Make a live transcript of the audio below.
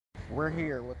We're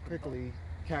here with prickly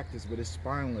cactus, but it's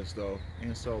spineless though.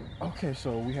 And so, okay,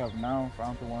 so we have now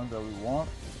found the ones that we want,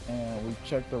 and we've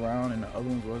checked around, and the other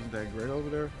ones wasn't that great over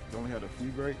there. We only had a few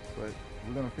great, but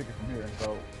we're gonna pick it from here. And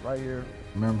so, right here,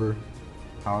 remember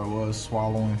how it was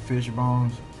swallowing fish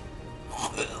bones?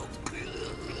 But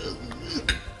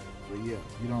yeah,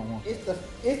 you don't want. It's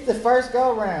the first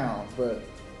go round, but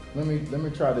let me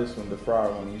try this one, the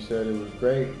fried one. You said it was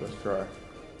great. Let's try.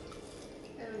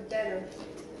 It was better.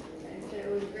 I said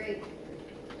it was great.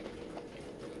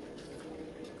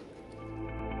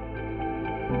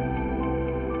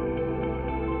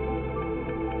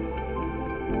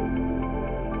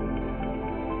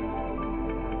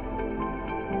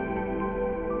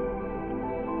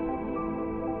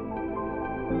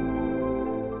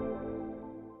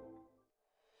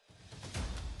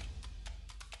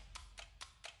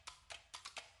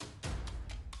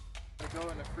 Go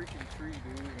in the freaking tree,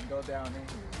 dude, and go down in.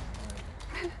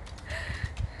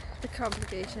 The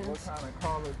complications. What kind of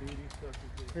Call of Duty stuff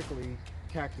is this? Prickly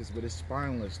cactus, but it's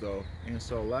spineless though. And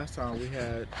so last time we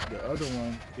had the other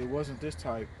one, it wasn't this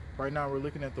type. Right now we're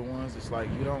looking at the ones that's like,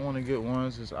 you don't want to get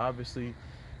ones that's obviously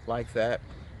like that.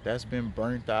 That's been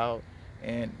burnt out,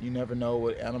 and you never know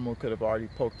what animal could have already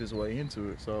poked his way into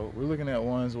it. So we're looking at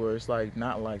ones where it's like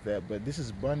not like that, but this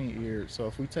is bunny eared. So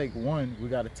if we take one, we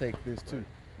got to take this too.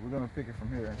 We're gonna pick it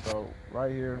from here. And so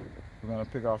right here, we're gonna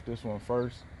pick off this one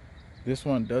first. This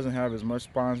one doesn't have as much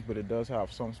spines, but it does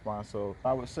have some spines. So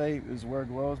I would say is wear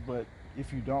gloves, but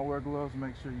if you don't wear gloves,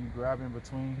 make sure you grab in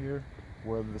between here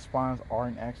where the spines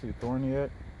aren't actually thorny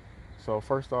yet. So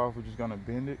first off, we're just gonna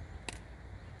bend it.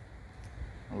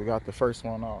 And we got the first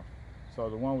one off. So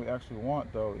the one we actually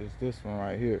want though is this one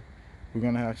right here. We're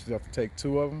gonna actually have to take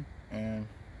two of them, and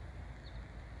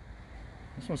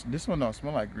this one don't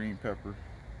smell like green pepper.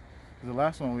 The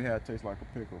last one we had tastes like a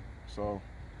pickle. So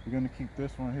we're gonna keep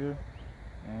this one here,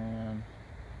 and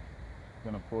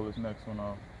we're gonna pull this next one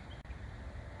off.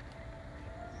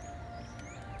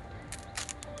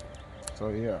 So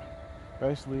yeah,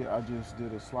 basically I just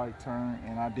did a slight turn,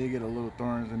 and I did get a little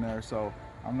thorns in there. So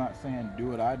I'm not saying do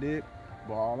what I did,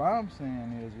 but all I'm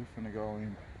saying is we're finna go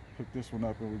and pick this one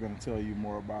up, and we're gonna tell you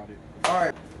more about it. All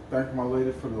right, thank my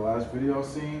lady for the last video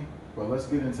scene. But let's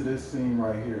get into this scene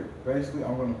right here. Basically,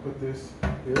 I'm gonna put this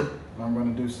here, and I'm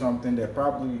gonna do something that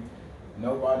probably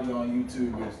nobody on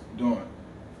YouTube is doing.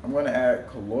 I'm gonna add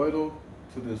colloidal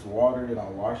to this water that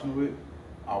I'm washing with.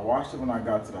 I washed it when I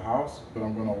got to the house, but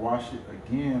I'm gonna wash it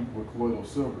again with colloidal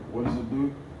silver. What does it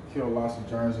do? Kill lots of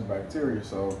germs and bacteria.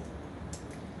 So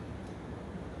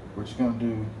what you're gonna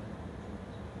do,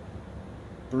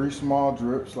 3 small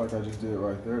drips like I just did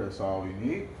right there. That's all we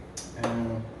need.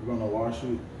 And we're gonna wash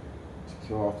it to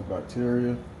kill off the bacteria.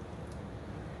 You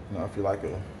know, if you're like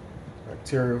a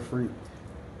bacterial freak.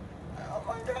 Oh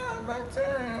my God,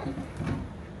 bacteria.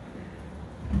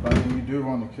 But you do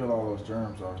want to kill all those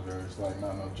germs out there. It's like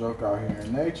not no joke out here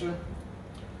in nature.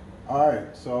 All right,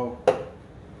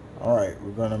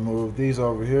 we're gonna move these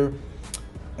over here.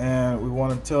 And we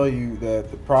want to tell you that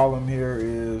the problem here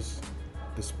is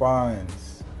the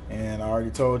spines. And I already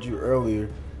told you earlier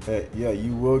that yeah,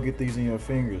 you will get these in your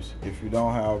fingers if you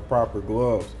don't have proper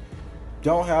gloves.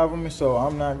 Don't have them, so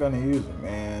I'm not going to use them.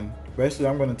 And basically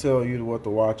I'm going to tell you what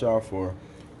to watch out for,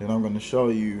 and I'm going to show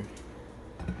you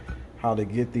how to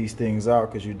get these things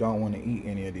out, because you don't want to eat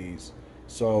any of these.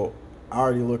 So I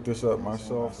already looked this up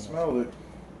myself. I smelled it.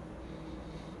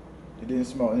 It didn't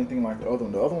smell anything like the other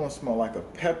one. The other one smelled like a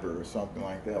pepper or something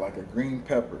like that, like a green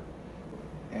pepper.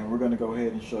 And we're going to go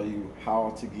ahead and show you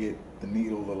how to get the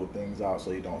needle little things out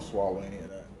so you don't swallow any of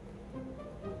that.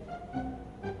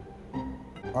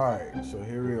 All right, so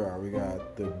here we are. We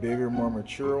got the bigger, more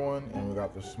mature one, and we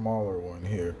got the smaller one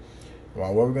here.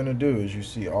 Well, what we're going to do is, you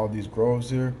see all these grooves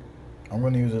here. I'm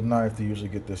going to use a knife to usually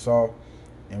get this off.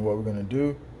 And what we're going to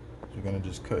do is we're going to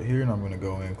just cut here, and I'm going to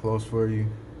go in close for you.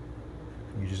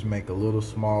 You just make a little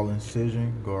small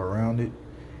incision, go around it,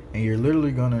 and you're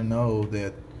literally going to know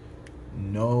that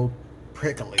no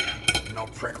prickly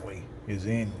is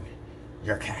in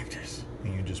your cactus.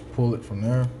 And you just pull it from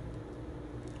there,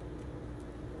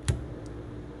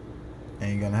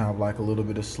 and you're gonna have like a little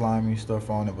bit of slimy stuff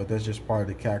on it, but that's just part of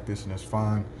the cactus and it's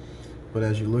fine. But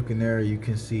as you look in there, you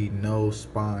can see no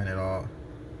spine at all.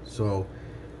 So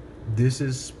this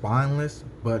is spineless,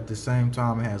 but at the same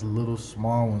time it has little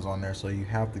small ones on there, so you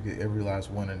have to get every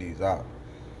last one of these out.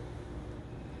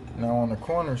 Now on the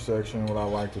corner section, what I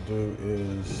like to do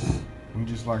is we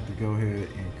just like to go ahead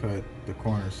and cut the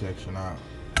corner section out,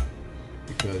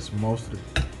 because most of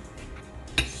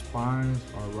the spines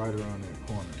are right around that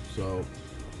corner. So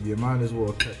you might as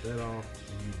well cut that off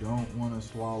and You don't want to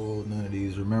swallow none of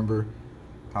these. Remember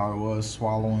how it was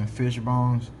swallowing fish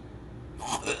bones?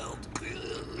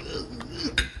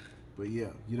 But yeah,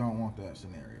 you don't want that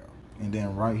scenario. And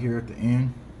then right here at the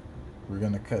end, we're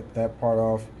gonna cut that part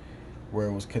off where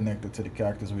it was connected to the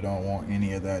cactus. We don't want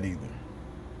any of that either.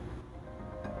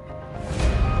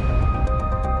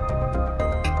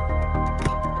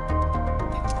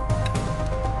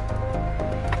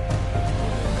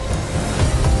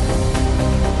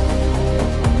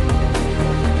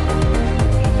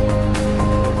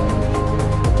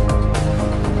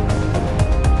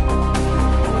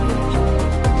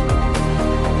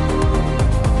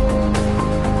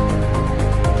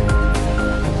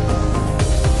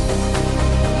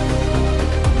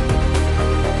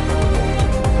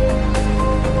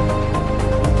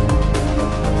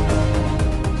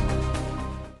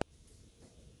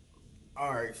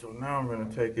 All right, so now I'm gonna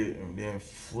take it and then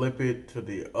flip it to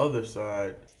the other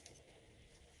side.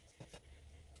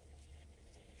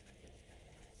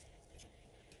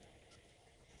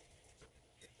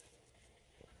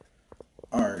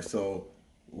 All right, so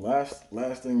last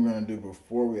thing we're gonna do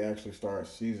before we actually start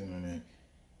seasoning it,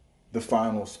 the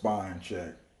final spine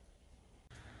check.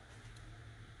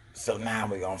 So now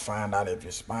we're gonna find out if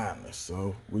you're spineless.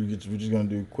 So we're just gonna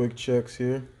do quick checks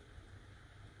here.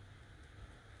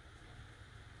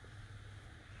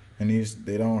 And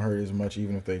they don't hurt as much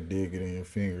even if they did get in your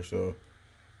finger. So,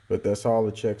 but that's all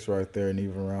the checks right there, and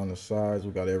even around the sides,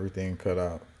 we got everything cut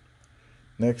out.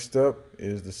 Next up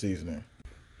is the seasoning.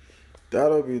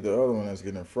 That'll be the other one that's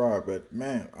getting fried. But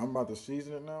man, I'm about to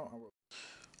season it now.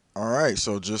 All right,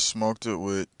 so just smoked it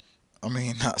with, I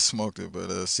mean, not smoked it,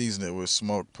 but seasoned it with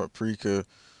smoked paprika,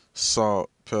 salt,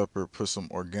 pepper, put some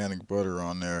organic butter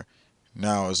on there.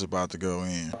 Now it's about to go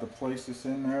in. I'm about to place this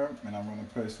in there, and I'm gonna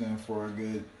place it in for a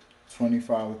good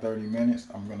 25 or 30 minutes.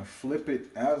 I'm gonna flip it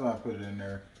as I put it in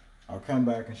there. I'll come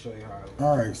back and show you how it looks.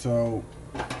 All right, so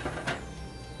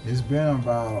it's been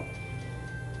about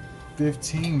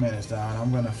 15 minutes now, and I'm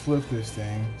gonna flip this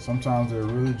thing. Sometimes they're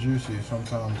really juicy,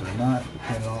 sometimes they're not,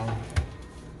 depending on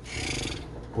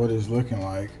what it's looking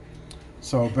like.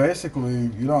 So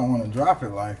basically, you don't want to drop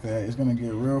it like that. It's gonna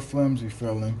get real flimsy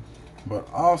feeling, but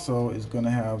also it's gonna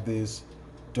have this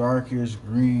darkish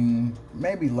green,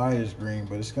 maybe lightish green,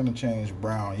 but it's gonna change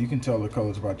brown. You can tell the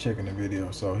colors by checking the video.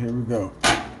 So here we go.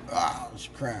 Ah, it's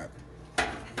crap.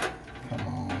 Come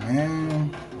on,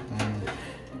 man.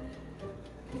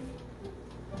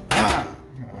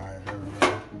 Alright, there we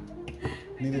go.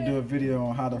 Need to do a video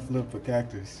on how to flip a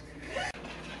cactus.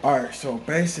 Alright, so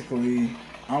basically,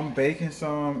 I'm baking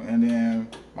some, and then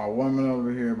my woman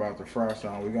over here about to fry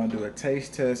some. We're gonna do a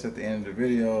taste test at the end of the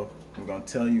video. We're gonna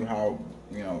tell you how,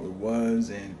 it was,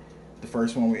 and the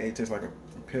first one we ate tastes like a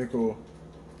pickle.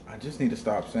 I just need to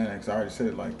stop saying it because I already said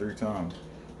it like 3 times.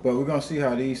 But we're gonna see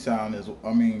how these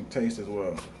taste as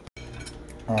well.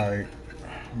 Alright,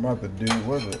 I'm about to do,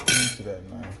 where's the piece of that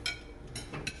knife?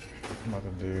 I'm about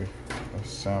to do a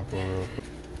sample real quick.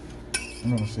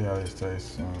 I'm gonna see how this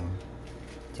tastes.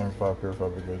 25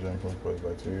 purified big jam placed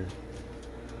by 2.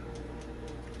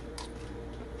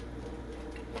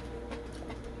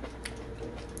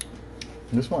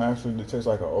 This one actually tastes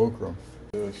like an okra.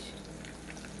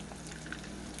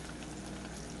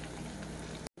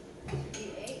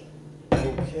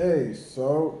 Okay,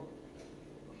 so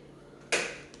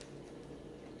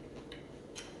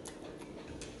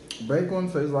baked one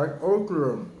tastes like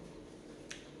okra,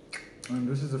 and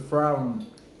this is a fried one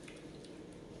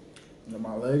that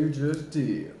my lady just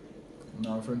did.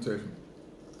 Now I'm finna taste it.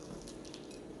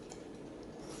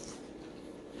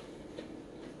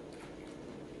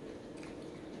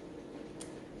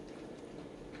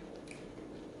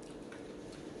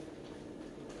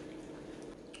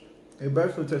 It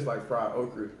basically tastes like fried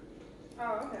okra.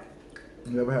 Oh, okay.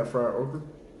 You ever had fried okra?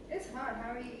 It's hot.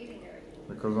 How are you eating it?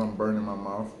 Because I'm burning my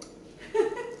mouth.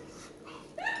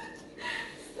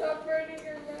 Stop burning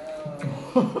your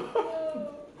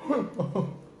mouth.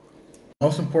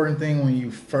 Most important thing when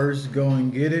you first go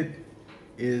and get it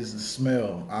is the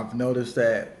smell. I've noticed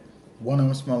that one of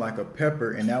them smell like a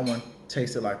pepper, and that one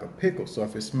tasted like a pickle. So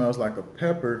if it smells like a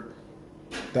pepper,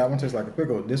 that one tastes like a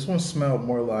pickle. This one smelled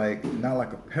more like, not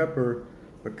like a pepper,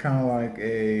 but kind of like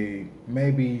a,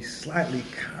 maybe slightly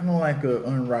kind of like a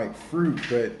unripe fruit,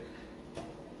 but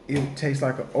it tastes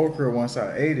like an okra once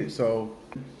I ate it. So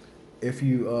if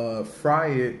you fry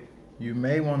it, you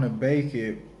may want to bake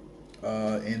it,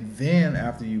 and then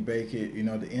after you bake it,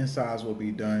 the insides will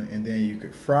be done, and then you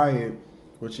could fry it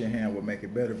with your hand will make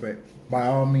it better. But by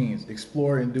all means,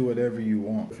 explore and do whatever you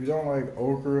want. If you don't like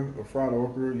okra or fried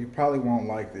okra, you probably won't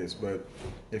like this. But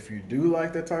if you do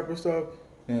like that type of stuff,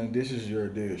 then this is your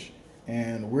dish.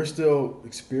 And we're still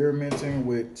experimenting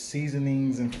with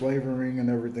seasonings and flavoring and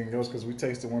everything else because we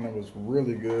tasted one that was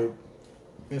really good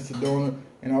in Sedona,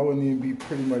 and I wouldn't even be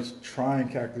pretty much trying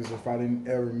Cactus if I didn't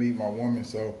ever meet my woman.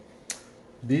 So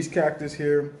these Cactus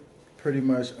here pretty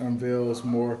much unveils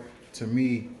more to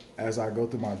me as I go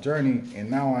through my journey, and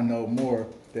now I know more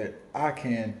that I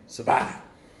can survive.